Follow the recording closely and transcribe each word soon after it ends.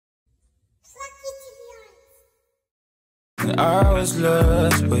And I was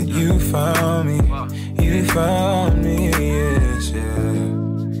lost, but you found me. You found me, yes, yeah.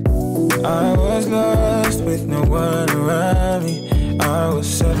 I was lost with no one around me. I was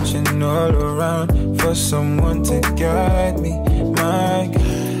searching all around for someone to guide me. My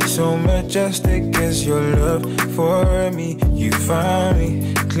God, so majestic is your love for me. You found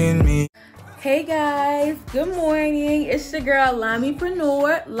me, clean me. Hey guys, good morning. It's your girl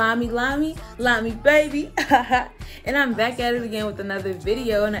Lamipreneur, Lami baby. And I'm back at it again with another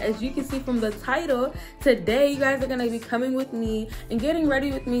video. And as you can see from the title, today you guys are gonna be coming with me and getting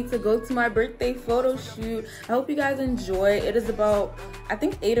ready with me to go to my birthday photo shoot. I hope you guys enjoy. It is about, I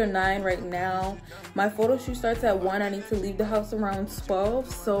think 8 or 9 right now. My photo shoot starts at 1. I need to leave the house around 12,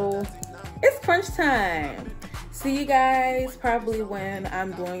 so it's crunch time. See you guys probably when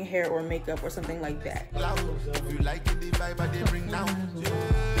I'm doing hair or makeup or something like that.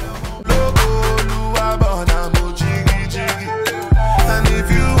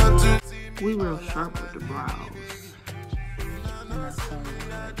 We real sharp with the brows. And that's something.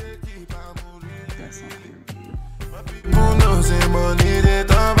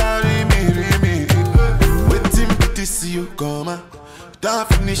 Don't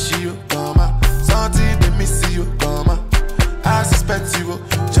finish you, come on. Something they miss you, come on. I suspect you,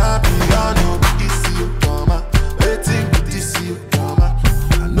 champion, no easy you, come on. Waiting to this you, come on.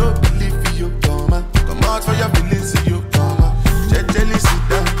 I no believe you, come on. Come out for your feelings, you, come on. Gently sit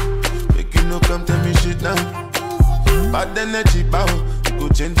down, make you no come tell me shit now. Bad energy bow, go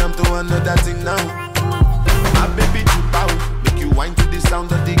change them to another thing now. My baby you bow, make you whine to the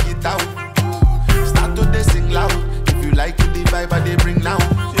sound of the guitar. Start to they sing loud. If you like it, the vibe they bring now.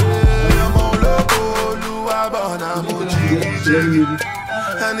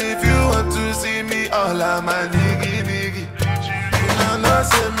 And if you want to see me, all I'm a niggy. You know,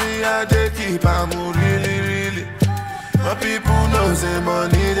 say me, I dey keep am really. My people know say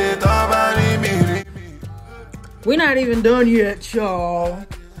money, they talk about me. We're not even done yet, y'all.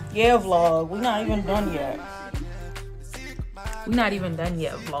 Yeah, vlog. We're not even done yet. We're not even done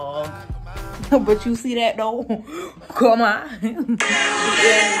yet, vlog. But you see that though? Come on.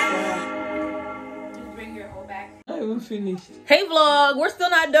 Bring your whole back. I haven't finished. Hey vlog, we're still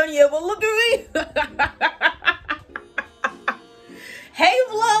not done yet, but look at me. Hey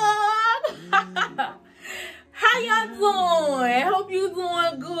vlog. How y'all doing? I hope you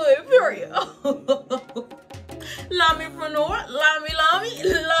doing good, period. Lamipreneur, Lami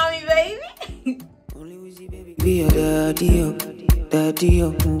baby. Be a daddy,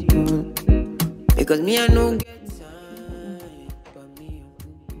 because me I know.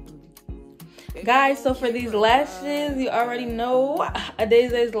 Guys, so for these lashes, you already know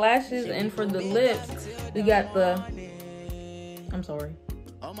Adeze's lashes, and for the lips, we got the, I'm sorry.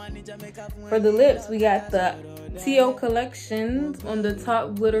 For the lips, we got the T.O. Collections on the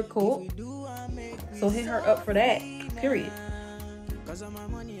top glitter coat. So hit her up for that, period.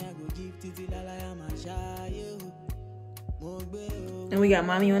 And we got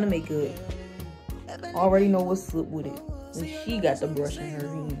mommy on the makeup. Already know what's up with it. And she got the brush in her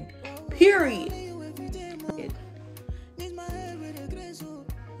hand. Period.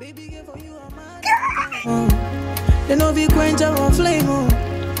 They know be quench on flame,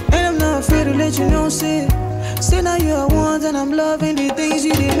 and I'm not afraid to let you know, say now you are one, and I'm loving the things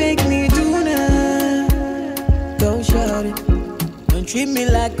you did make me do now. Don't shout it, don't treat me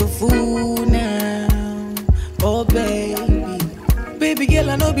like a fool now. Oh baby girl,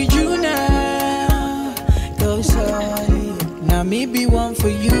 I know be you now. Don't shout it, now me be one for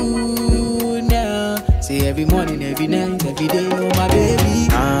you now. Say every morning, every night, every day, oh my baby.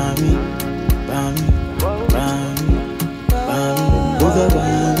 Bami, over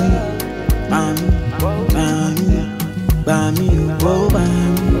bami, oh bami,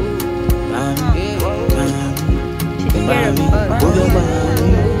 over bami.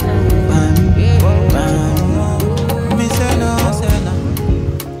 Me say no.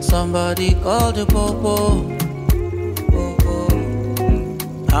 Somebody call the popo.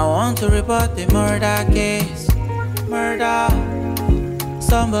 I want to report the murder case. Murder.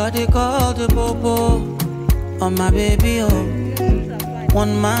 Somebody call the popo on my baby, oh.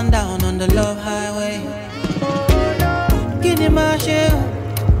 One man down on the love highway. Give me my share.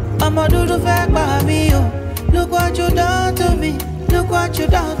 I'ma do the fact by me, oh. Look what you done to me. Look what you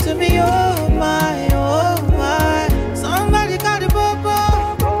done to me, oh my, oh my. Somebody call the popo.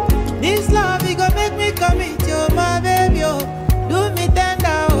 This love, it gon' make me commit, oh my baby, oh. Do me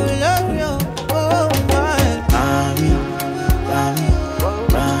tender, oh love you, oh my. Bami,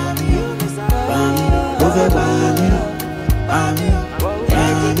 over bami,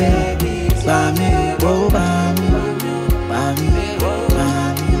 oh bami.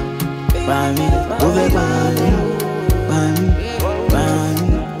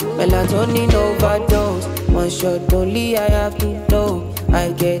 Melatonin overdose. One shot only, I have to know.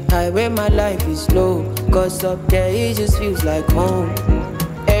 I get high when my life is slow. Cause up there it just feels like home.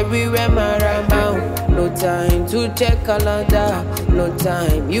 Everywhere my around. No time to check calendar. No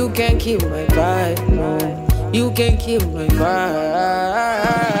time, you can't kill my vibe. No, you can't kill my vibe.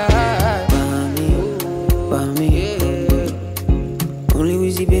 Bami, only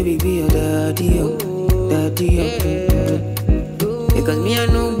Wizzy baby be your daddy, oh, daddy, oh. Because me I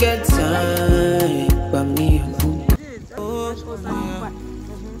no get time, Bami.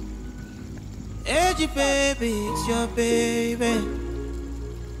 Edgy baby, it's your baby.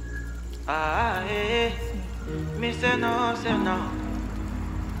 Hey, me say no, say no.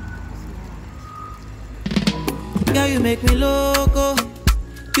 Girl, you make me loco.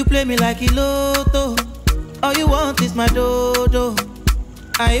 You play me like a lotto. All you want is my dodo.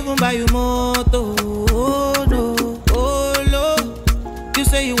 I even buy you moto. Oh no, oh no. You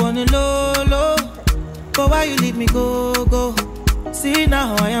say you wanna low, but why you leave me go? See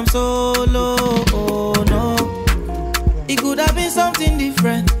now I am solo. Oh no, it could have been something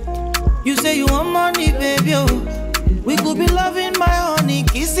different. You say you want money, baby, oh. We could be loving my honey,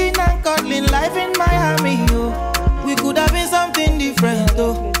 kissing and cuddling, life in Miami, oh. We could have been something different,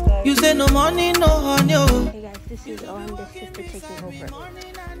 oh. You say no money, no honey, oh. Hey guys, this is the sister taking over.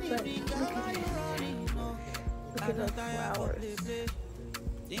 But look at those flowers.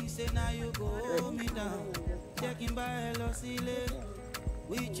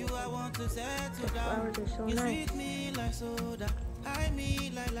 With you, I want to settle down. The flowers are so you nice. sweet me like soda, I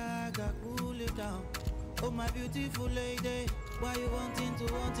me like lager, cool it down. Oh my beautiful lady, why you wanting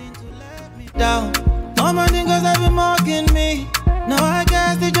to let me down? All my niggas have been mocking me. Now I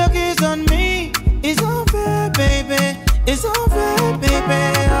guess the joke is on me. It's unfair, baby. It's unfair,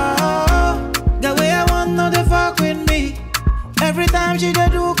 baby. Oh, the way I want, no they fuck with me. Every time she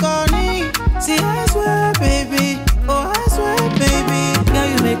do call me. See, I swear, baby. Oh, I swear, baby. Girl,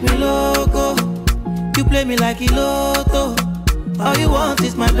 you make me loco. You play me like a lotto. All you want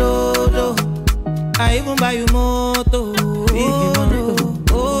is my dodo. I even buy you moto. Oh no,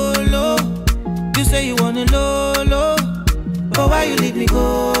 oh no. You say you wanna low, but why you leave me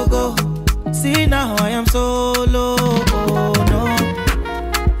go? See now I am solo. Oh no,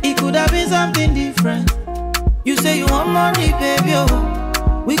 it could have been something different. You say you want money, baby,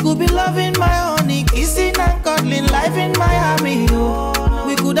 oh. We could be loving my honey, kissing and cuddling, life in Miami, oh.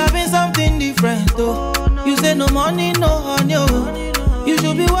 We could have been something different, oh. You say no money, no honey, oh. You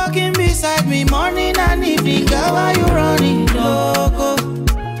should be walking beside me morning and evening, girl, why you running loco?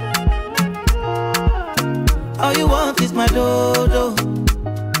 All you want is my dodo.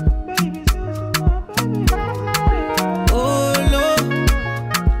 Oh no,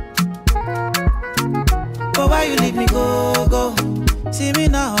 but why you leave me go? See me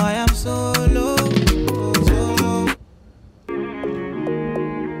now, I am solo.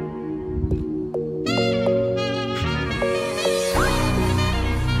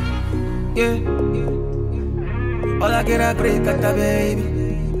 Yeah. All I get a break at the baby.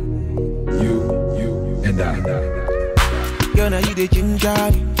 You and I. Girl, now you the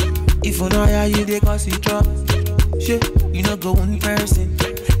ginger. If you know how you the cause it drop. Shit, you know go one person.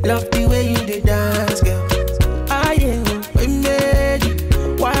 Love the way you the dance, girl. I am we made you.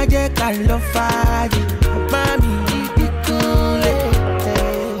 Why you can't love fire? Mommy, you cool.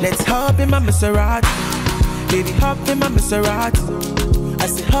 Let's hop in my Maserati. Baby, hop in my Maserati. I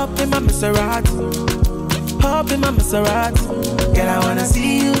said hop in my Maserati. Hop in my Maserati. Girl, I wanna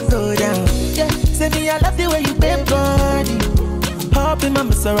see you go down. Yeah, say me I love the way you bend body. Hop in my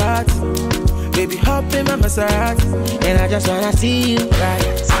Maserati. Baby, hop in my Maserati. And I just wanna see you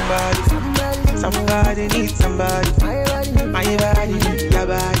right. Somebody needs somebody. My body needs your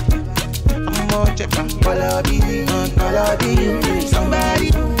body. I'm more check my color be you.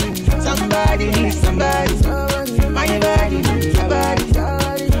 Somebody needs somebody. My body needs your body.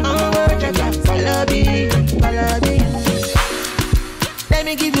 Let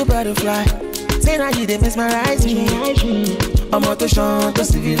me give you butterfly. Say now you they mesmerize me. I'm out to shine to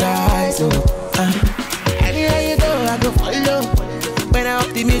civilize. Anywhere you go, I go follow. When I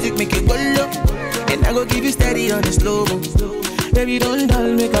up the music, make it go low. And I go give you steady on the slow. Baby, don't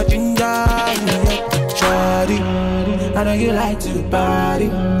dull, make a ginger. Shawty, I know you like to party.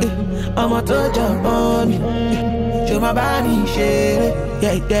 I'm out to jump on me. Show my body, shit.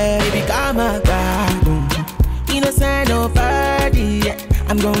 Yeah, baby, come on, God. Innocent, nobody. Yeah.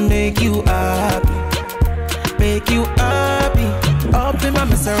 I'm gonna make you happy. Make you happy. Up in my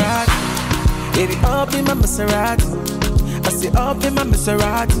Maserati. Baby, up in my Maserati. I say up in my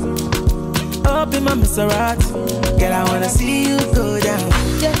Maserati. Up in my Maserati, girl, I wanna see you go down.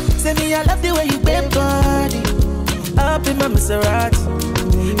 Yeah, say me I love the way you bend body. Up in my Maserati,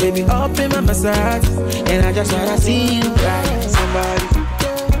 baby, up in my Maserati, and I just wanna see you ride.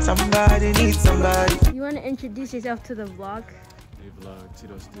 Somebody needs somebody. You want to introduce yourself to the vlog? Hey vlog,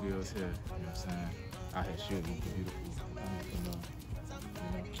 Tito Studios here. You know what I'm saying? Out here shooting, beautiful.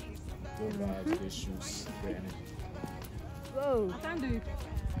 Good vibes, good shoots, good energy. Whoa. I can't do it.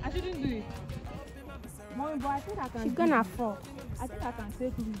 I shouldn't do it. Mommy, but I think I can. You're gonna fall. I think I can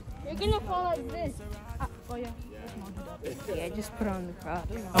safely. You're gonna fall like this. Oh yeah. Let's not do that. Yeah, just put on the crop.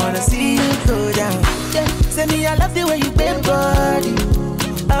 I wanna see you go down. Yeah, say me I love the way you bend body.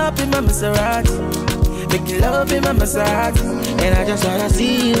 Up in my Maserati, making love in my Maserati, and I just wanna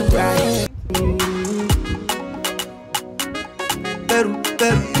see you ride.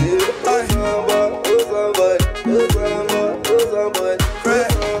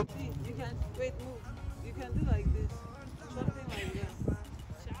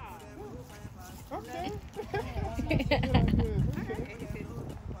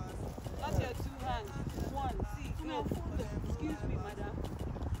 Not your two hands. One. See, no. Excuse me, madam.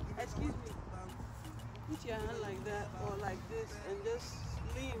 Excuse me. Put your hand like that or like this and just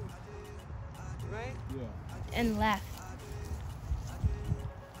lean. Right? Yeah. And laugh.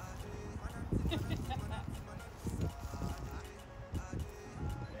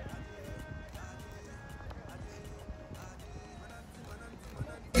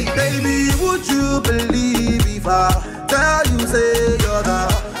 Baby, would you believe if I tell you say you're the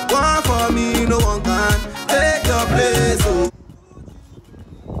one for me, no one can take your place, oh.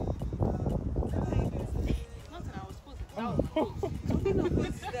 Nothing I was supposed to do. Something not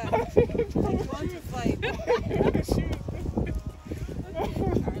good to that. You want to fight.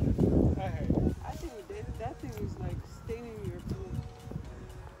 I think that thing is like staining your food.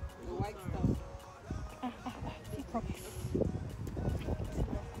 The white stuff.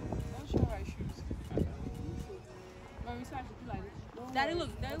 Don't show our shoes. Mommy, so I should do like this. Daddy, look.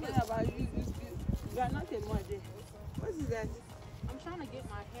 Daddy, look. Yeah, but you are not a mother. What is that? I'm trying to get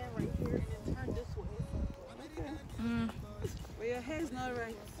my hair right here and then turn this way. Okay. But your hair is not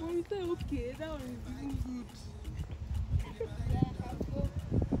right. Oh, you say okay. That one is doing good.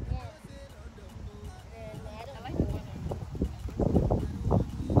 I like the one.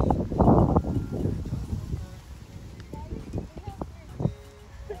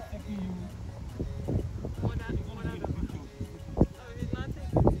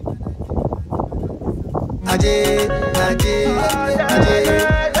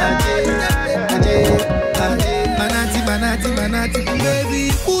 Manati,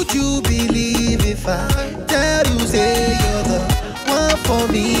 baby, would you believe if I tell you say you're the one for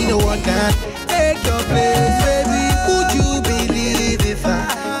me, no one can take your place, baby, would you believe if I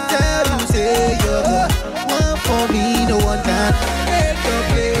tell you say you're the one for me, no one can take your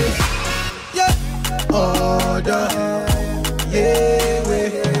place, yeah, order, yeah,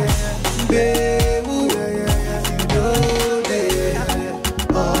 baby.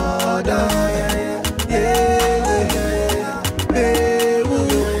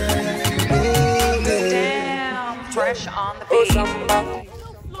 On the page.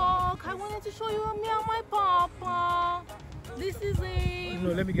 Vlog, I wanted to show you me and my papa. This is it.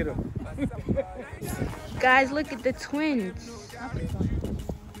 No, let me get up. Guys, look at the twins. I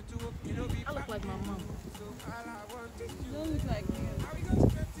look like my mom. You don't look like you.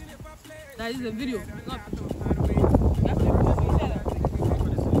 That is a video. It's not a picture.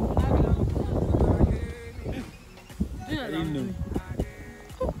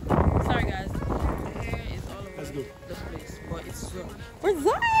 Sorry guys. Let's go. The place, but it's we're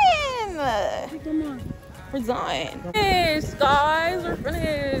Zion. Come on, we're Zion. Finished, guys. We're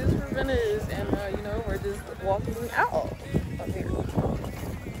finished, and you know we're just walking out of here.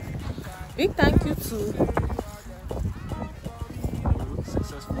 Big thank you to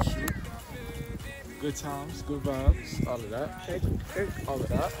Successful shoot. Good times, good vibes, all of that. All of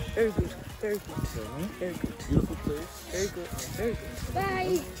that. very good. Very good. Beautiful place. Very good.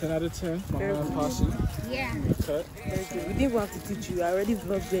 Bye. 10 out of 10. My man Posse. Yeah. Cut. Very good. We didn't have to teach you. I already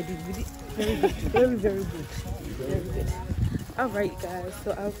vlogged ready. Very good. Very good. Very good. Alright guys,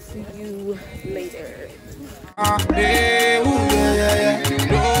 so I'll see you later.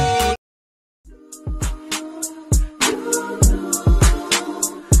 Yeah.